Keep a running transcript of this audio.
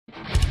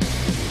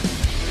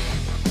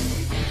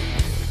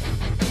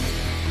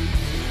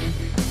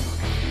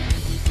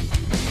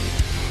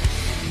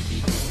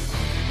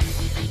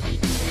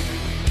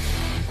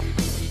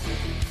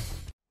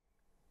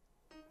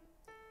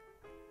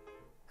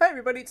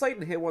everybody, it's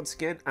Aiden here once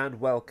again, and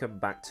welcome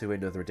back to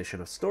another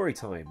edition of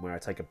Storytime, where I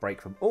take a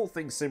break from all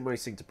things sim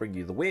racing to bring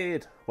you the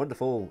weird,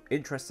 wonderful,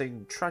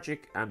 interesting,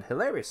 tragic and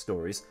hilarious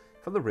stories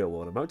from the real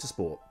world of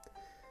motorsport.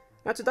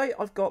 Now today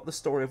I've got the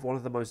story of one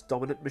of the most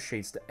dominant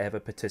machines to ever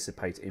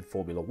participate in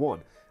Formula 1,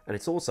 and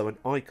it's also an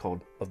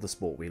icon of the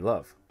sport we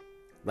love.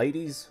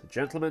 Ladies,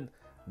 gentlemen,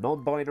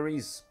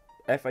 non-binaries,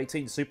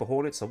 F-18 Super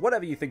Hornets, or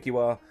whatever you think you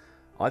are,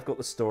 I've got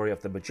the story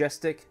of the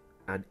majestic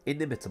and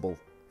inimitable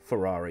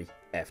Ferrari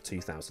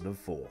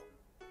F2004.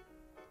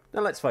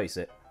 Now let's face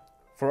it,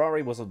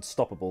 Ferrari was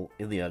unstoppable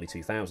in the early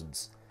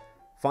 2000s.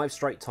 5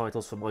 straight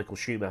titles for Michael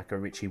Schumacher,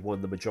 in which he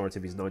won the majority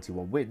of his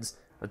 91 wins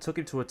and took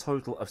him to a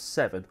total of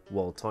 7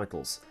 world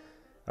titles.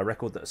 A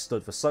record that has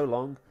stood for so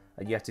long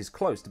and yet is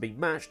close to being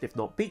matched, if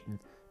not beaten,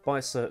 by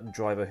a certain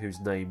driver whose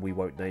name we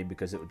won't name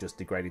because it would just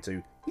degrade it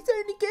to, "He's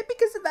only good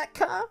because of that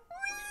car."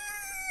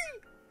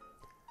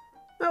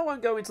 Now, I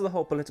won't go into the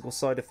whole political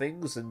side of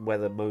things and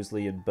whether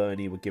Mosley and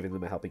Bernie were giving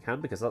them a helping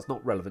hand, because that's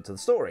not relevant to the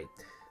story.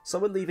 So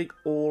we're leaving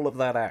all of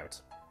that out,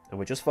 and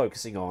we're just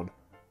focusing on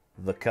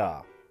the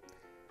car.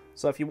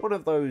 So if you're one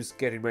of those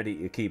getting ready at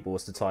your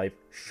keyboards to type,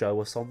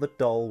 "Show us on the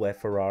doll where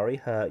Ferrari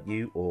hurt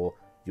you," or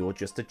 "You're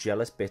just a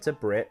jealous bitter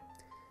Brit,"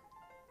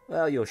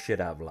 well, you're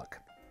shit out of luck.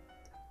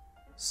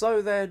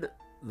 So then,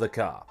 the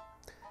car.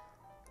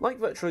 Like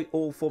virtually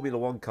all Formula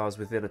 1 cars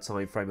within a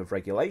time frame of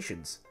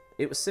regulations,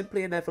 it was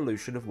simply an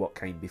evolution of what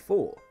came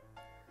before.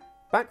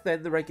 Back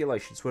then, the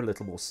regulations were a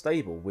little more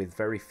stable, with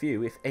very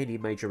few, if any,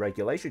 major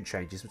regulation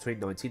changes between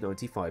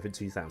 1995 and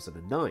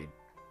 2009.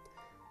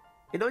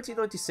 In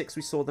 1996,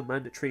 we saw the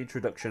mandatory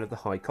introduction of the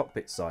high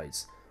cockpit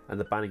sides, and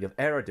the banning of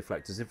aero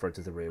deflectors in front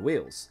of the rear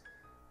wheels,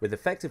 with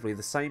effectively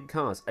the same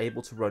cars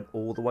able to run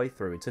all the way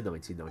through into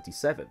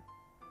 1997.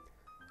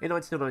 In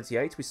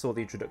 1998, we saw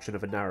the introduction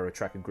of a narrower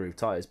track and groove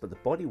tyres, but the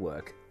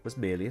bodywork was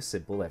merely a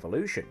simple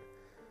evolution.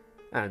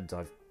 And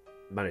I've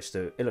managed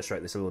to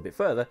illustrate this a little bit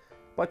further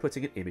by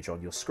putting an image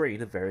on your screen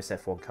of various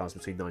F1 cars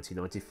between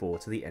 1994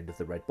 to the end of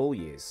the Red Bull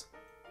years.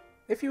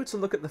 If you were to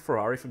look at the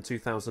Ferrari from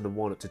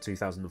 2001 up to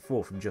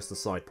 2004 from just the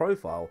side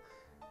profile,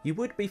 you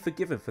would be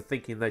forgiven for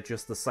thinking they're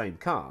just the same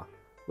car,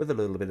 with a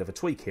little bit of a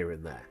tweak here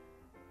and there.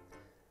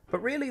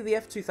 But really, the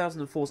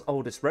F2004's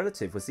oldest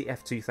relative was the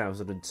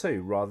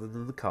F2002 rather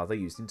than the car they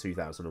used in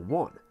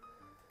 2001.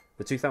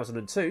 The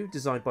 2002,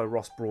 designed by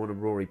Ross Brawn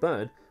and Rory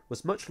Byrne,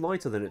 was much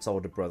lighter than its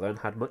older brother and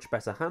had much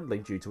better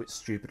handling due to its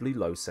stupidly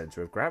low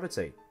centre of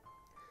gravity.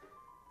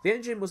 The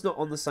engine was not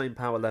on the same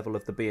power level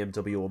of the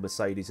BMW or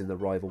Mercedes in the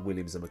rival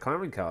Williams and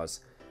McLaren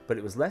cars, but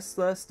it was less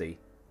thirsty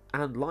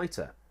and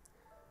lighter.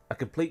 A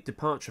complete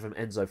departure from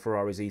Enzo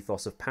Ferrari's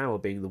ethos of power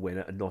being the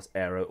winner and not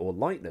aero or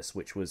lightness,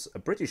 which was a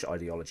British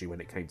ideology when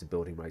it came to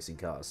building racing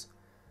cars.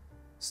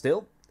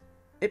 Still,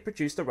 it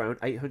produced around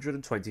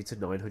 820 to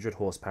 900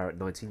 horsepower at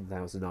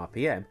 19,000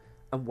 RPM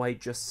and weighed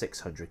just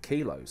 600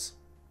 kilos.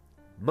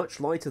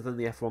 Much lighter than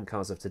the F1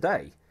 cars of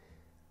today,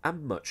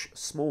 and much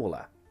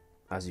smaller,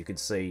 as you can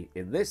see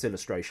in this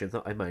illustration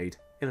that I made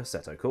in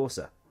Assetto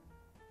Corsa.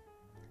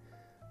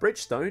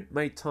 Bridgestone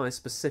made tyres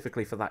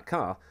specifically for that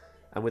car,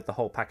 and with the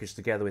whole package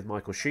together with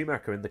Michael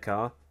Schumacher in the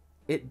car,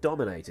 it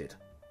dominated.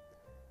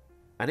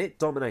 And it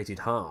dominated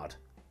hard.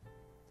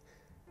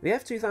 The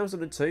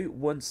F2002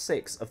 won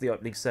 6 of the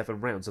opening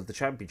 7 rounds of the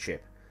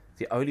championship.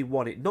 The only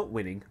one it not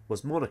winning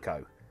was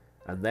Monaco.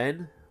 And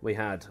then we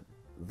had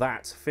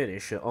that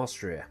finish at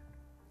Austria.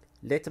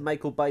 Let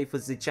Michael Bay for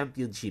the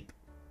championship.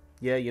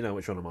 Yeah, you know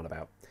which one I'm on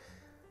about.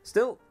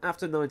 Still,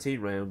 after 19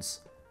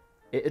 rounds,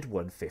 it had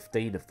won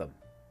 15 of them.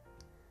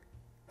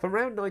 From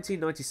around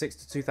 1996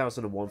 to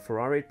 2001,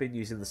 Ferrari had been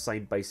using the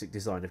same basic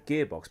design of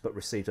gearbox but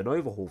received an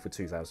overhaul for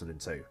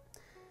 2002.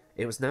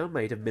 It was now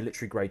made of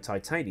military-grade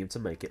titanium to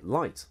make it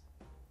light.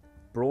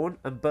 Brawn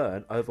and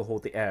Byrne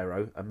overhauled the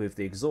aero and moved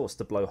the exhaust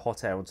to blow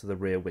hot air onto the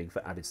rear wing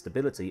for added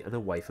stability and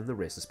away from the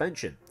rear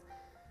suspension.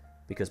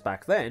 Because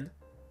back then,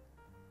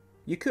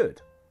 you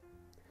could.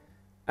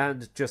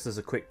 And just as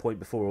a quick point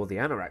before all the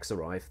anoraks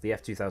arrived, the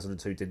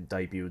F2002 didn't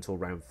debut until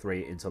round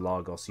 3 into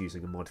Lagos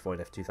using a modified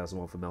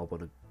F2001 for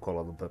Melbourne and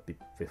Kuala Lumpur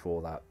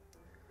before that.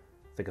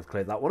 I think I've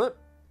cleared that one up.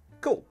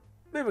 Cool,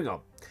 moving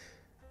on.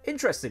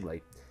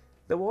 Interestingly,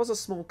 there was a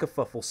small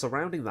kerfuffle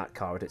surrounding that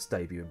car at its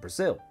debut in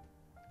Brazil.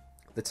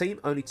 The team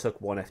only took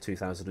one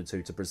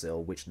F2002 to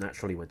Brazil, which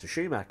naturally went to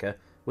Schumacher,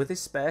 with his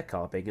spare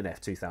car being an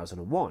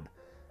F2001,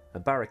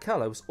 and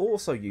Barrichello was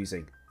also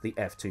using the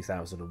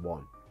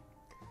F2001.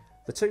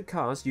 The two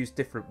cars used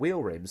different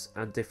wheel rims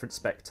and different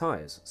spec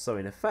tyres, so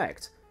in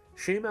effect,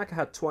 Schumacher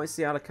had twice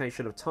the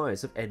allocation of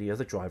tyres of any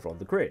other driver on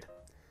the grid.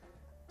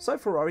 So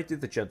Ferrari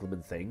did the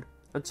gentleman thing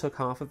and took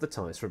half of the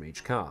tyres from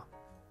each car.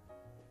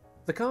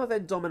 The car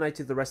then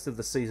dominated the rest of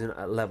the season at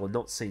a level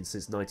not seen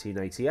since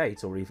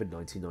 1988 or even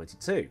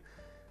 1992,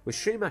 with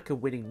Schumacher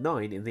winning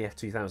 9 in the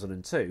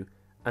F2002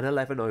 and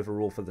 11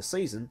 overall for the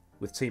season,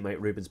 with teammate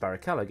Rubens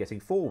Barrichello getting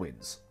 4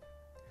 wins.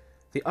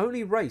 The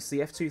only race the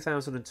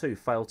F2002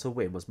 failed to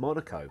win was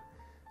Monaco,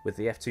 with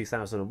the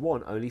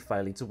F2001 only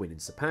failing to win in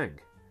Sepang.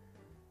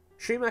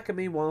 Schumacher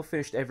meanwhile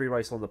finished every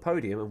race on the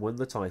podium and won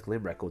the title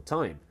in record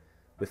time,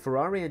 with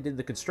Ferrari ending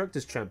the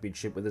Constructors'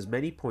 Championship with as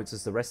many points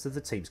as the rest of the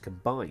teams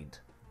combined.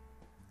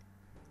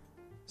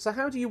 So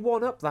how do you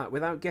one-up that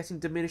without getting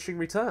diminishing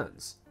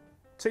returns?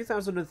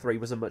 2003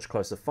 was a much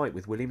closer fight,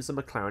 with Williams and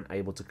McLaren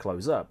able to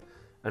close up,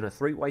 and a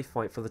three-way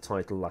fight for the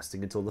title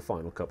lasting until the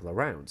final couple of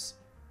rounds.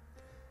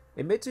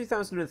 In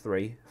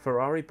mid-2003,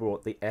 Ferrari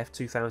brought the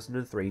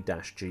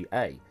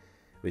F2003-GA,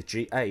 with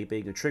GA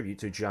being a tribute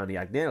to Gianni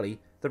Agnelli,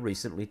 the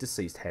recently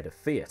deceased head of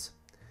Fiat.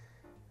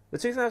 The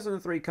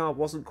 2003 car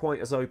wasn't quite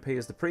as OP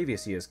as the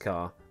previous year's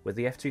car, with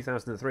the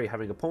F2003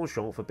 having a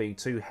penchant for being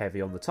too heavy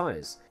on the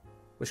tyres,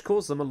 which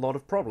caused them a lot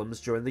of problems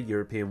during the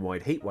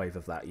European-wide heatwave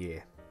of that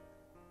year.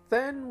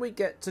 Then we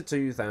get to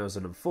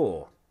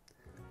 2004.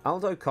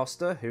 Aldo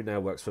Costa, who now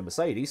works for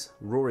Mercedes,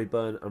 Rory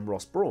Byrne and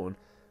Ross Brawn,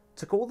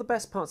 took all the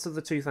best parts of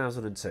the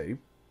 2002,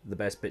 the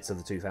best bits of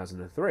the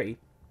 2003,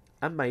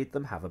 and made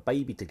them have a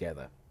baby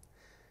together.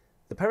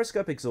 The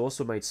periscope exhausts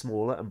were made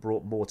smaller and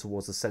brought more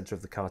towards the centre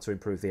of the car to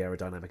improve the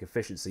aerodynamic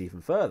efficiency even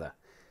further.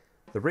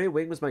 The rear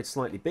wing was made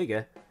slightly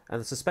bigger,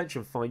 and the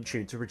suspension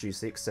fine-tuned to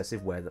reduce the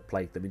excessive wear that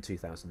plagued them in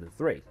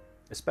 2003,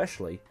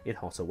 especially in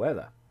hotter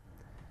weather.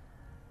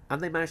 And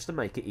they managed to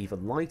make it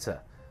even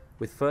lighter,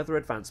 with further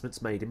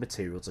advancements made in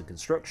materials and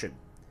construction.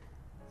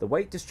 The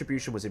weight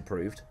distribution was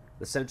improved,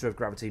 the centre of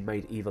gravity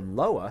made even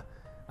lower,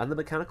 and the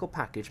mechanical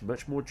package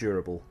much more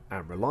durable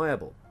and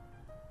reliable.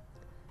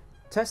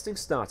 Testing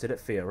started at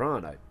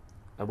Fiorano,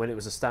 and when it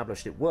was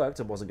established it worked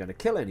and wasn't going to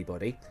kill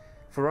anybody,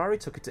 Ferrari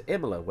took it to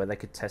Imola where they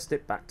could test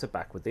it back to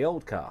back with the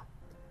old car.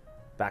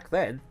 Back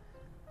then,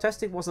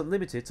 testing wasn't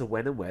limited to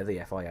when and where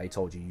the FIA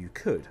told you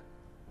could.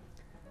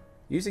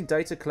 Using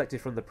data collected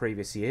from the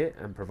previous year,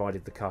 and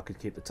provided the car could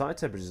keep the tyre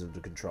temperatures under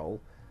control,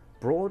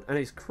 Brawn and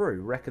his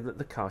crew reckoned that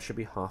the car should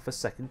be half a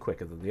second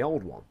quicker than the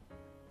old one.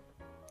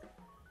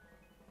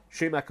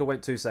 Schumacher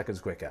went 2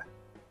 seconds quicker.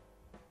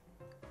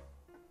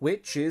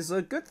 Which is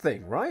a good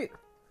thing, right?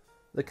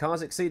 The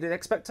cars exceeded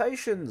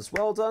expectations.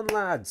 Well done,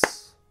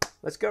 lads.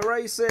 Let's go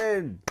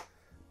racing.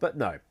 But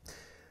no.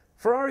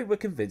 Ferrari were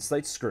convinced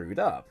they'd screwed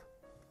up.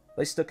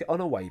 They stuck it on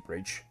a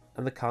weighbridge,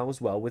 and the car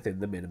was well within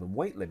the minimum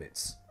weight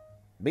limits.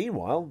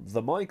 Meanwhile,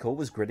 the Michael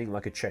was grinning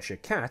like a Cheshire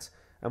cat,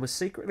 and was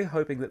secretly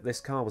hoping that this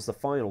car was the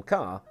final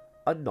car,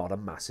 and not a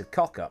massive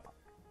cock-up.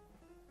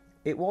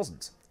 It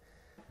wasn't.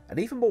 And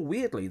even more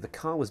weirdly, the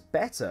car was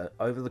better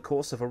over the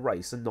course of a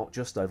race and not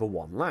just over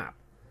one lap.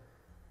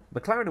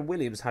 McLaren and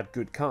Williams had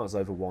good cars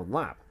over one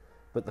lap,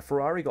 but the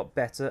Ferrari got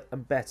better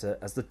and better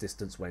as the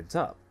distance went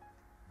up.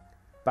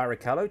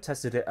 Barrichello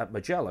tested it at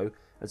Mugello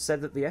and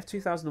said that the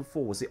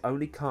F2004 was the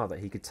only car that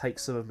he could take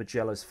some of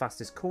Mugello's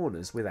fastest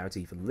corners without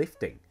even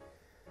lifting.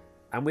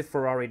 And with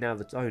Ferrari now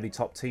the only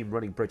top team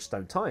running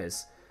Bridgestone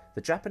tyres,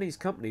 the Japanese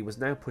company was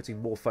now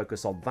putting more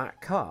focus on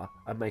that car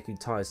and making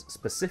tyres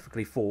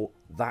specifically for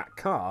that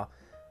car,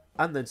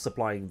 and then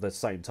supplying the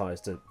same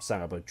tyres to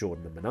Sauber,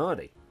 Jordan and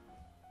Minardi.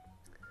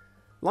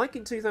 Like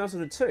in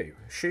 2002,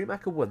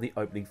 Schumacher won the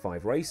opening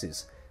 5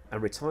 races,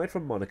 and retired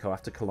from Monaco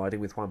after colliding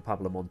with Juan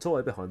Pablo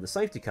Montoya behind the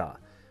safety car,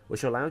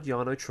 which allowed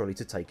Jarno Trulli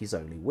to take his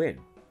only win.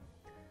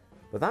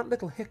 But that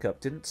little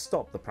hiccup didn't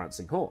stop the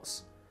prancing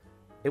horse.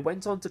 It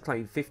went on to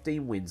claim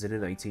 15 wins in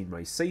an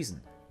 18-race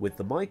season, with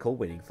the Michael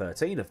winning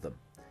 13 of them.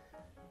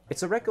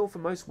 It's a record for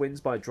most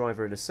wins by a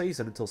driver in a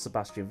season until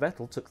Sebastian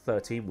Vettel took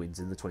 13 wins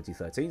in the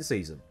 2013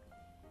 season.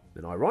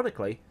 And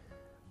ironically,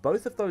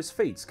 both of those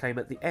feats came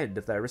at the end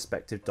of their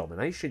respective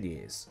domination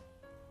years.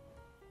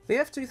 The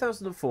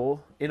F2004,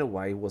 in a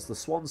way, was the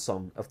swan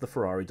song of the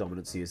Ferrari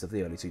dominance years of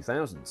the early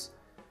 2000s.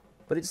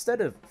 But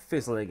instead of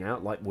fizzling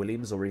out like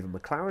Williams or even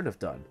McLaren have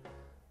done,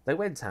 they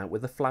went out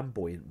with a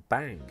flamboyant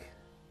bang.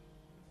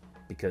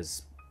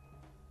 Because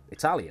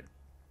Italian.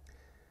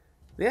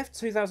 The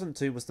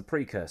F2002 was the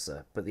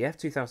precursor, but the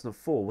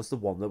F2004 was the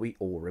one that we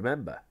all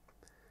remember.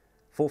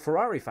 For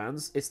Ferrari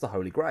fans, it's the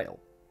Holy Grail.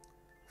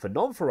 For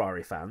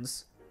non-Ferrari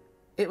fans,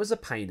 it was a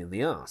pain in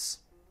the arse.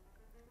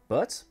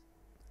 But,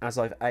 as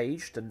I've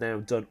aged and now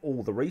done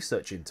all the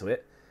research into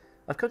it,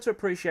 I've come to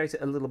appreciate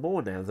it a little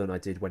more now than I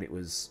did when it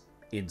was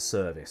in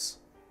service.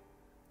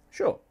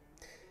 Sure,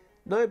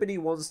 nobody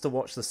wants to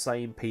watch the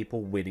same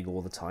people winning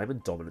all the time,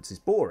 and dominance is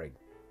boring,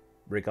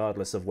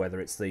 regardless of whether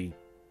it's the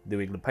New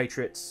England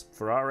Patriots,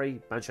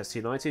 Ferrari, Manchester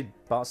United,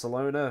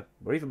 Barcelona,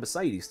 or even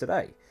Mercedes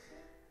today.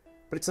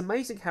 But it's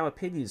amazing how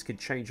opinions can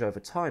change over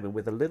time and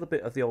with a little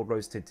bit of the old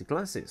rose-tinted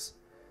glasses.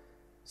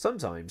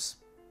 Sometimes,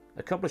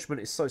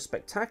 accomplishment is so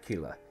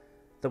spectacular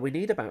that we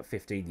need about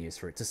 15 years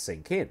for it to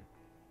sink in.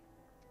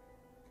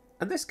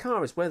 And this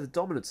car is where the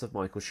dominance of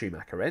Michael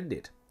Schumacher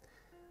ended.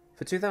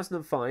 For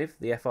 2005,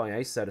 the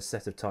FIA said a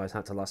set of tyres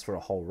had to last for a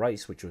whole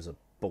race, which was a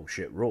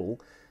bullshit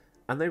rule,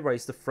 and they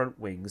raised the front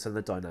wings and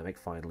the dynamic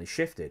finally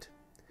shifted.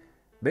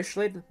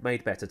 Michelin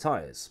made better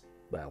tyres,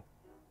 well,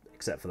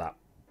 except for that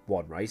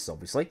one race,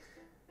 obviously,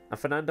 and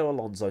Fernando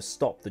Alonso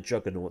stopped the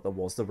juggernaut that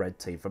was the red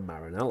team from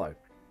Maranello.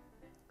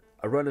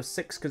 A run of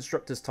 6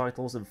 constructors'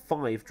 titles and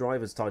 5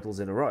 drivers' titles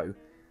in a row,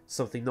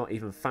 something not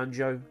even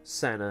Fangio,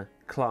 Senna,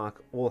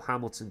 Clark or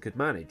Hamilton could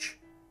manage,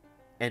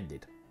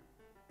 ended.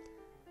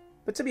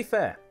 But to be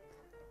fair,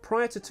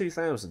 Prior to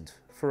 2000,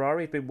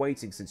 Ferrari had been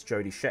waiting since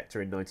Jody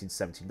Scheckter in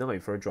 1979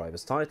 for a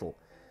driver's title.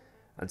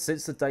 And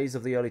since the days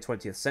of the early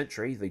 20th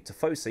century, the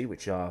Tifosi,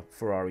 which are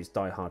Ferrari's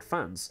die-hard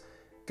fans,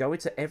 go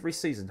into every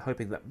season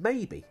hoping that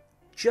maybe,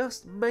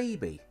 just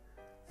maybe,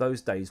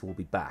 those days will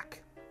be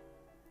back.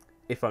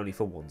 If only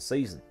for one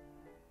season.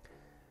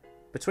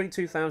 Between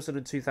 2000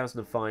 and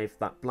 2005,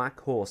 that black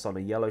horse on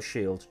a yellow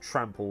shield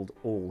trampled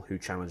all who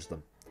challenged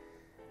them.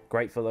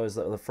 Great for those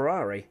that are the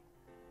Ferrari,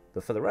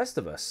 but for the rest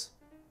of us,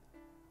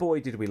 boy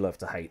did we love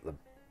to hate them.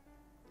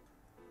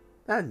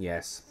 And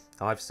yes,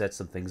 I've said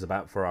some things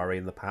about Ferrari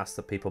in the past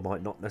that people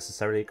might not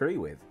necessarily agree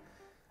with.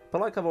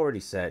 But like I've already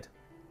said,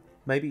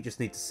 maybe you just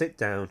need to sit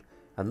down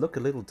and look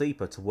a little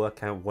deeper to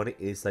work out what it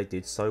is they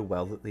did so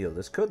well that the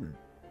others couldn't.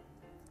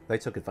 They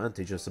took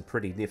advantage of some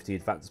pretty nifty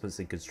advancements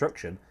in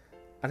construction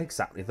at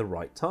exactly the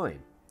right time.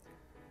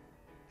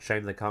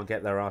 Shame they can't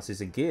get their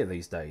asses in gear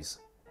these days.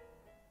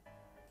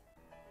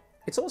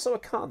 It's also a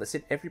car that's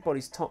in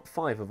everybody's top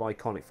 5 of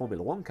iconic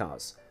Formula 1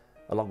 cars,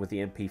 along with the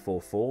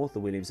MP44, the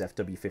Williams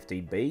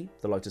FW15B,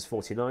 the Lotus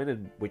 49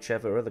 and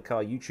whichever other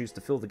car you choose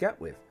to fill the gap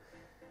with.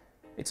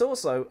 It's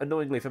also,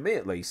 annoyingly for me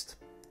at least,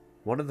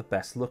 one of the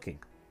best looking.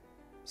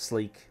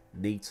 Sleek,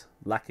 neat,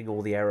 lacking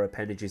all the aero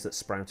appendages that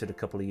sprouted a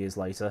couple of years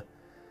later.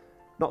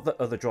 Not that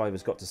other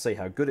drivers got to see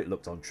how good it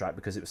looked on track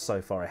because it was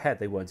so far ahead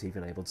they weren't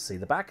even able to see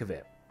the back of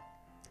it.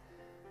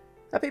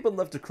 Now people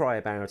love to cry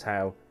about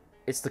how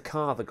it's the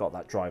car that got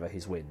that driver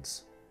his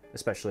wins,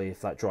 especially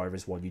if that driver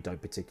is one you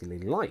don't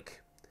particularly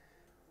like.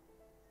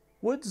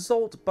 Would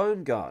Zsolt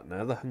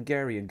Baumgartner, the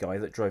Hungarian guy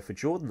that drove for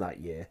Jordan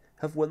that year,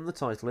 have won the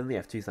title in the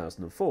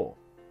F2004?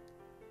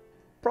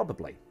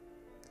 Probably.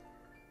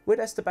 Would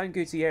Esteban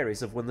Gutierrez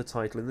have won the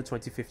title in the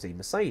 2015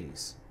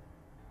 Mercedes?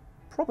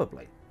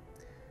 Probably.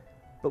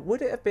 But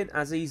would it have been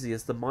as easy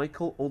as the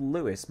Michael or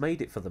Lewis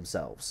made it for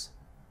themselves?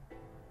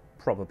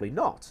 Probably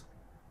not.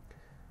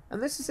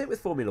 And this is it with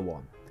Formula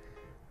 1.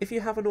 If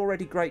you have an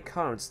already great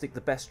car and stick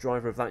the best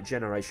driver of that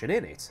generation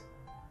in it,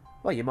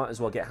 well, you might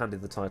as well get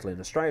handed the title in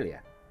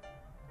Australia.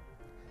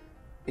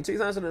 In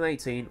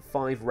 2018,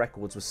 5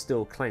 records were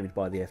still claimed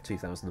by the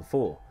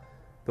F2004,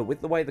 but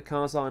with the way the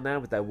cars are now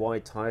with their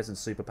wide tyres and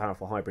super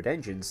powerful hybrid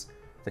engines,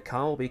 the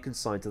car will be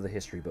consigned to the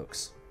history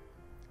books.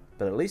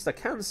 But at least I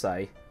can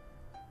say,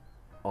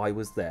 I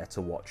was there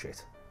to watch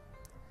it.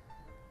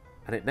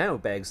 And it now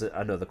begs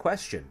another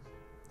question.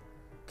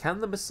 Can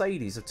the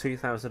Mercedes of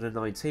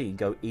 2019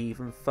 go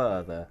even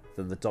further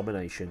than the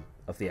domination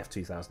of the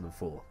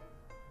F2004?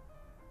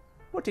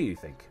 What do you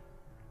think?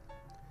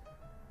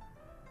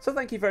 So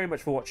thank you very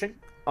much for watching.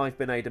 I've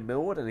been Aidan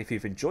Millward, and if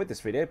you've enjoyed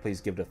this video, please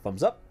give it a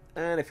thumbs up.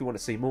 And if you want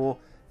to see more,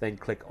 then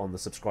click on the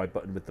subscribe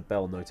button with the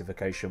bell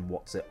notification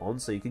what's it on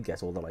so you can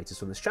get all the latest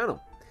from this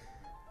channel.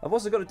 I've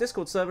also got a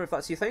Discord server if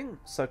that's your thing,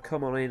 so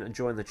come on in and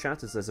join the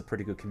chat as there's a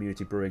pretty good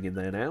community brewing in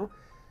there now.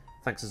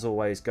 Thanks as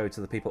always go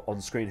to the people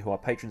on screen who are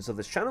patrons of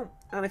this channel,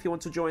 and if you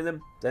want to join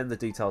them, then the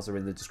details are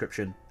in the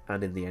description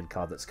and in the end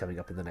card that's coming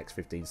up in the next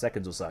 15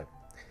 seconds or so.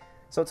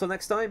 So until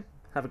next time,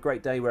 have a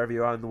great day wherever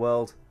you are in the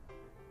world,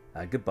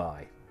 and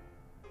goodbye.